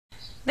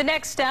The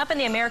next step in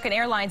the American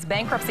Airlines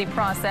bankruptcy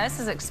process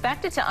is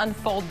expected to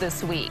unfold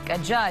this week. A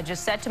judge is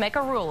set to make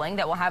a ruling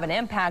that will have an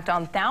impact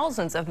on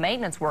thousands of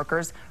maintenance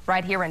workers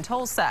right here in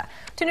Tulsa.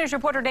 2 News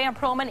reporter Dan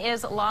Perlman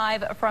is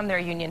live from their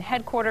union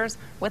headquarters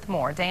with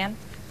more. Dan?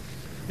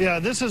 Yeah,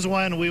 this is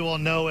when we will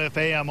know if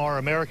AMR,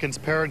 American's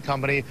parent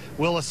company,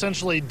 will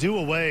essentially do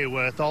away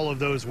with all of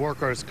those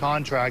workers'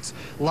 contracts.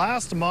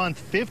 Last month,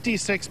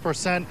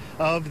 56%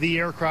 of the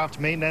aircraft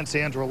maintenance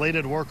and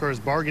related workers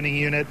bargaining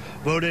unit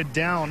voted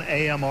down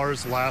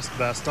AMR's last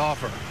best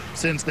offer.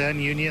 Since then,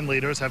 union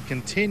leaders have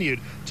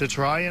continued to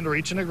try and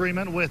reach an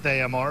agreement with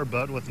AMR,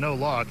 but with no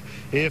luck.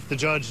 If the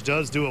judge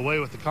does do away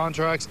with the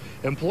contracts,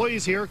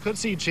 employees here could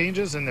see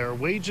changes in their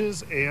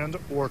wages and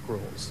work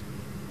rules.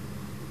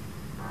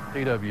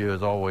 TW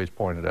has always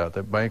pointed out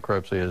that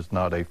bankruptcy is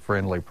not a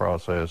friendly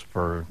process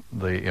for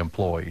the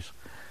employees.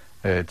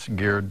 It's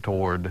geared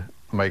toward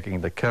making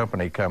the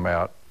company come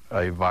out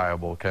a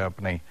viable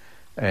company,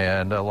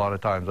 and a lot of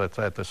times that's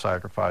at the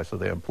sacrifice of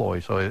the employee.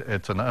 So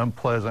it's an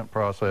unpleasant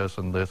process,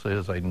 and this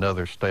is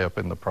another step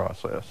in the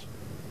process.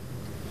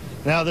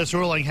 Now, this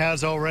ruling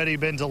has already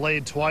been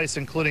delayed twice,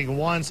 including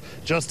once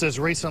just as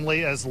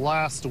recently as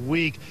last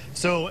week.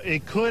 So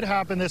it could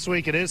happen this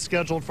week. It is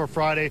scheduled for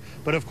Friday,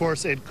 but of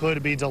course it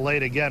could be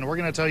delayed again. We're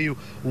going to tell you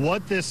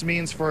what this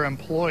means for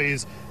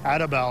employees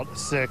at about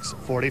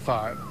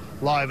 6:45.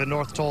 Live in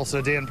North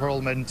Tulsa, Dan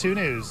Perlman, 2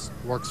 News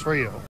works for you.